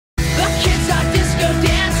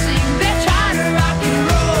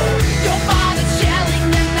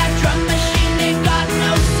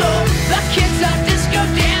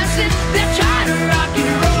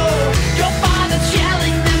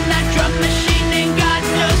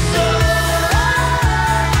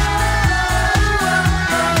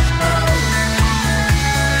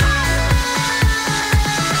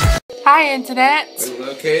Internet. We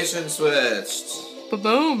location switched.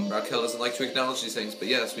 Ba-boom. Rocquel doesn't like to acknowledge these things, but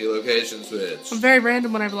yes, we location switched. I'm very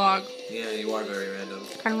random when I vlog. Yeah, you are very random.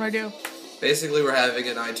 Kind of what I do. Basically, we're having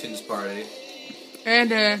an iTunes party.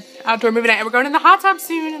 And outdoor movie night. And we're going in the hot tub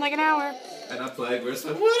soon in like an hour. And I'm playing Where's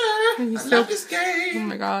My Water? I love this game. Oh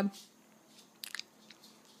my god.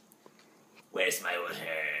 Where's my water?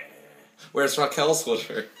 Where's Rocquel's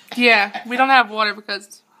water? Yeah, we don't have water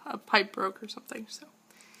because a pipe broke or something,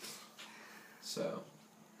 So.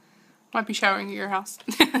 Might be showering at your house.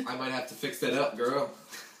 I might have to fix that up, girl.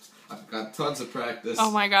 I've got tons of practice.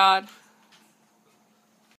 Oh my god.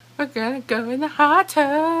 We're gonna go in the hot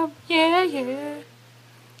tub. Yeah, yeah.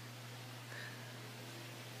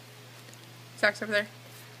 Zach's over there.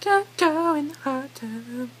 Gonna go in the hot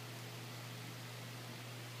tub.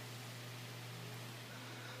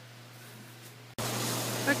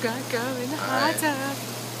 We're gonna go in the hot tub.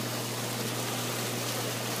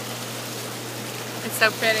 It's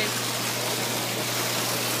so pretty.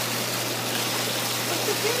 What's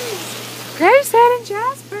the kitties? Grayson and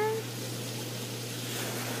Jasper.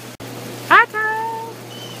 Hot tub.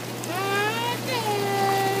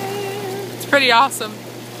 It's pretty awesome.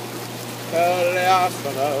 Totally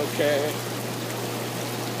awesome, okay.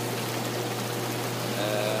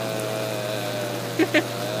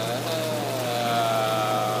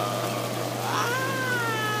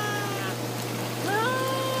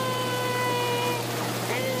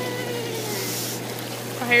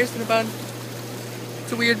 My hair's in a bun.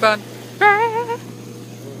 It's a weird bun.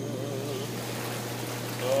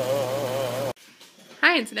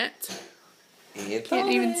 Hi, Internet. Can't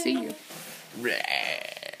even see you.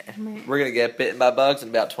 We're gonna get bitten by bugs in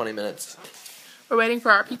about 20 minutes. We're waiting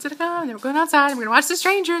for our pizza to come, and then we're going outside, and we're gonna watch The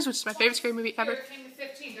Strangers, which is my favorite scary movie ever. It came to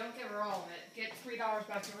 15. Don't give her all of it. Get $3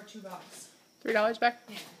 back. Give her $2. $3 back?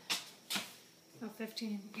 Yeah. No,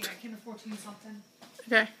 15. Yeah, it came to 14 something.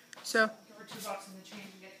 Okay, so. Give her $2 in the change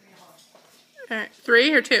and get $3. Alright,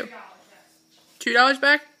 3 or 2? $3, yes. $2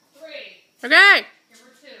 back? 3. Okay! Give her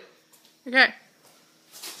 2. Okay.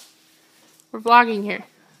 We're vlogging here.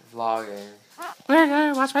 Vlogging. We're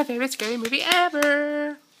gonna watch my favorite scary movie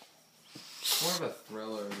ever. More of a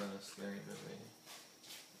thriller than a scary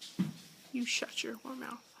movie. You shut your whore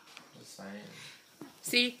mouth. Just saying.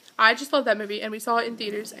 See, I just love that movie, and we saw it in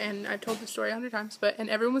theaters, and I've told the story 100 times, and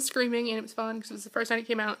everyone was screaming, and it was fun, because it was the first time it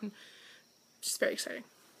came out, and just very exciting.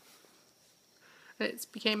 And it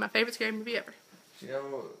became my favorite scary movie ever. Do you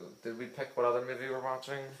know, did we pick what other movie we're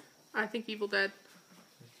watching? I think Evil Dead.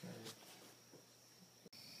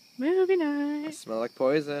 Movie night. I smell like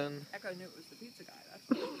poison. Echo knew it was the pizza guy. That's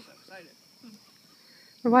why I was so excited.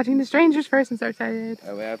 We're watching The Strangers first. I'm so excited.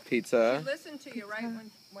 Oh, we have pizza. She listened to you, right,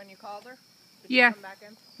 when you called her? Did Yeah. She come back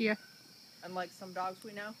in? Yeah. Unlike some dogs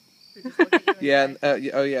we know? Who just look at you and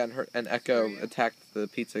Yeah, say, and Echo attacked the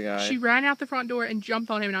pizza guy. She ran out the front door and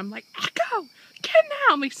jumped on him, and I'm like, Echo, get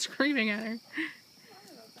out! I'm like screaming at her.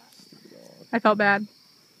 I felt bad.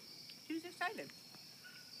 She was excited.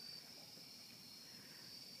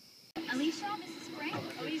 Alicia, this is Frank.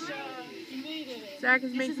 Alicia, you made it. Zach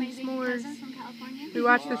is making s'mores. We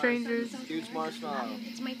watched The Strangers. Huge marshmallow.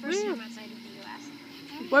 It's my first time outside of the U.S.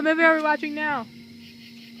 What movie are we watching now?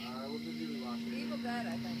 What movie are we watching? Evil Dead,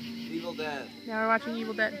 I think. Evil Dead. Now we're watching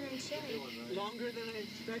Evil Dead. Longer than I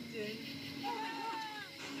expected.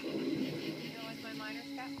 You don't like my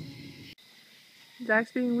miner's cap?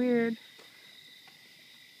 Zach's being weird.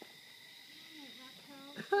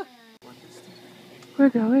 We're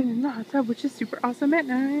going in the hot tub, which is super awesome at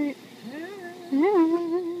night.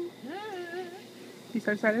 You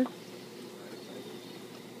so excited?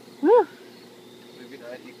 Woo! Movie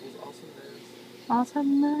night equals awesomeness.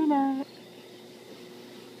 Awesome movie night.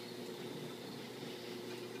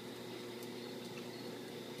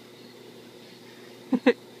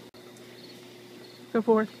 Go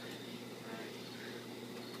forth.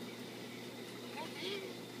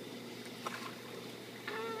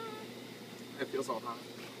 It feels all hot.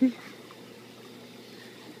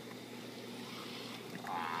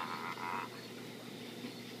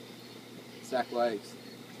 Zach likes.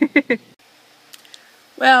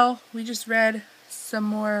 Well, we just read some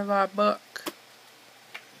more of our book.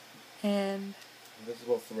 And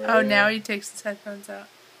Invisible thread. oh, now he takes his headphones out.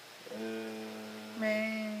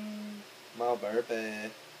 Man. My birthday.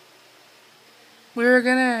 We were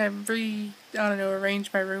gonna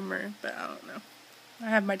arrange my room, but I don't know. I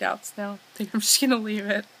have my doubts now. I think I'm just gonna leave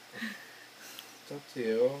it. It's up to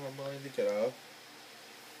you. I'm willing to get up.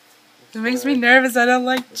 It makes me nervous. I don't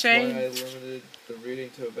like That's why I change. limited the reading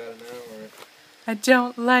to about an hour. I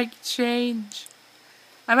don't like change.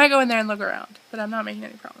 I might go in there and look around, but I'm not making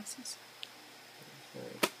any promises.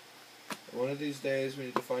 Okay. One of these days we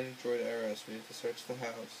need to find Droid Eris. We need to search the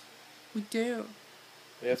house. We do.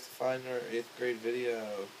 We have to find our 8th grade video.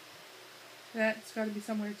 That's got to be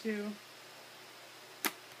somewhere too.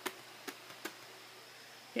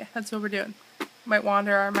 Yeah, that's what we're doing. Might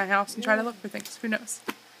wander around my house and try to look for things. Who knows?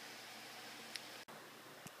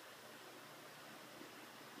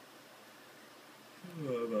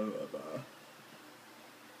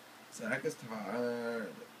 Zach is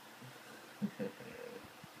tired.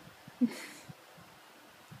 It's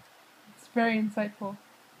very insightful.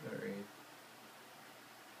 Very.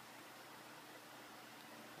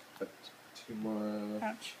 But tomorrow.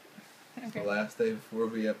 Ouch. It's the Okay. last day before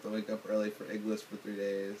we have to wake up early for English for 3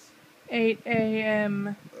 days. 8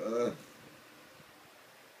 a.m. Ugh.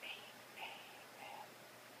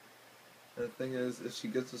 And the thing is, if she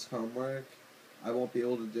gives us homework, I won't be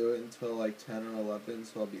able to do it until like 10 or 11,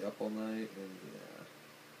 so I'll be up all night, and yeah.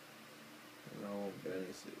 And I won't get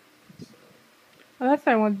any sleep. So. Well, that's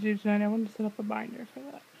what I wanted to do tonight. I wanted to set up a binder for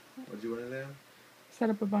that. What'd you want to do? Set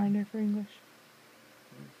up a binder for English.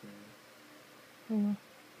 Okay. Oh, well.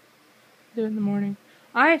 Do it in the morning.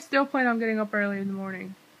 I still plan on getting up early in the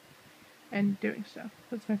morning and doing stuff.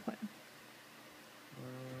 That's my plan.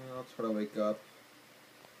 I'll try to wake up.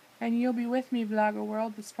 And you'll be with me, Vlogger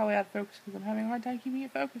World. This is probably out of focus because I'm having a hard time keeping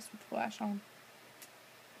it focused with the flash on.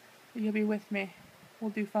 But you'll be with me.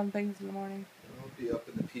 We'll do fun things in the morning. I'll be up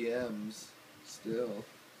in the PMs still.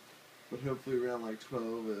 But hopefully around like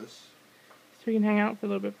 12-ish. So we can hang out for a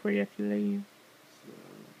little bit before you have to leave. So,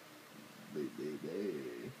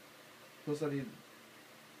 plus I need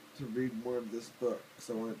to read more of this book because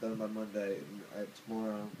I want it done by Monday and I have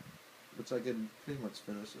tomorrow, which I can pretty much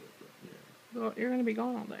finish it. But yeah, Well, you're going to be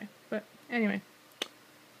gone all day. But anyway.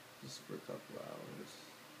 just for a couple hours.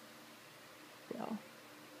 Well,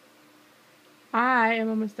 I am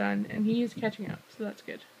almost done and he is catching up, so that's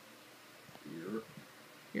good.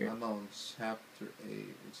 Here. I'm on chapter 8,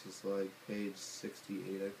 which is like page 68,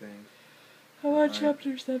 I think. How about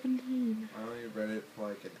chapter 17? I only read it for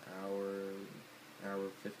like an hour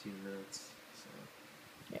 15 minutes. So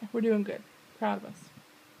Yeah, we're doing good. Proud of us.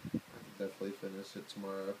 I can definitely finish it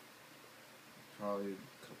tomorrow. Probably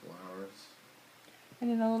a couple hours.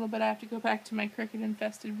 And in a little bit I have to go back to my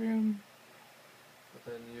cricket-infested room.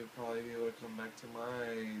 But then you'll probably be able to come back to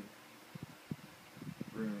my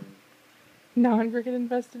room.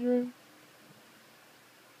 Non-cricket-infested room?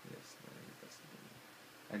 Yes, non-infested room.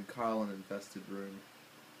 And Colin-infested room.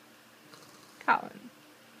 Colin.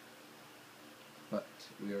 But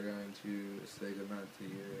we are going to say goodnight to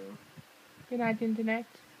you. Good night, Internet.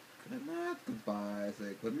 Good night, goodbye.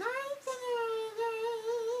 Say good night.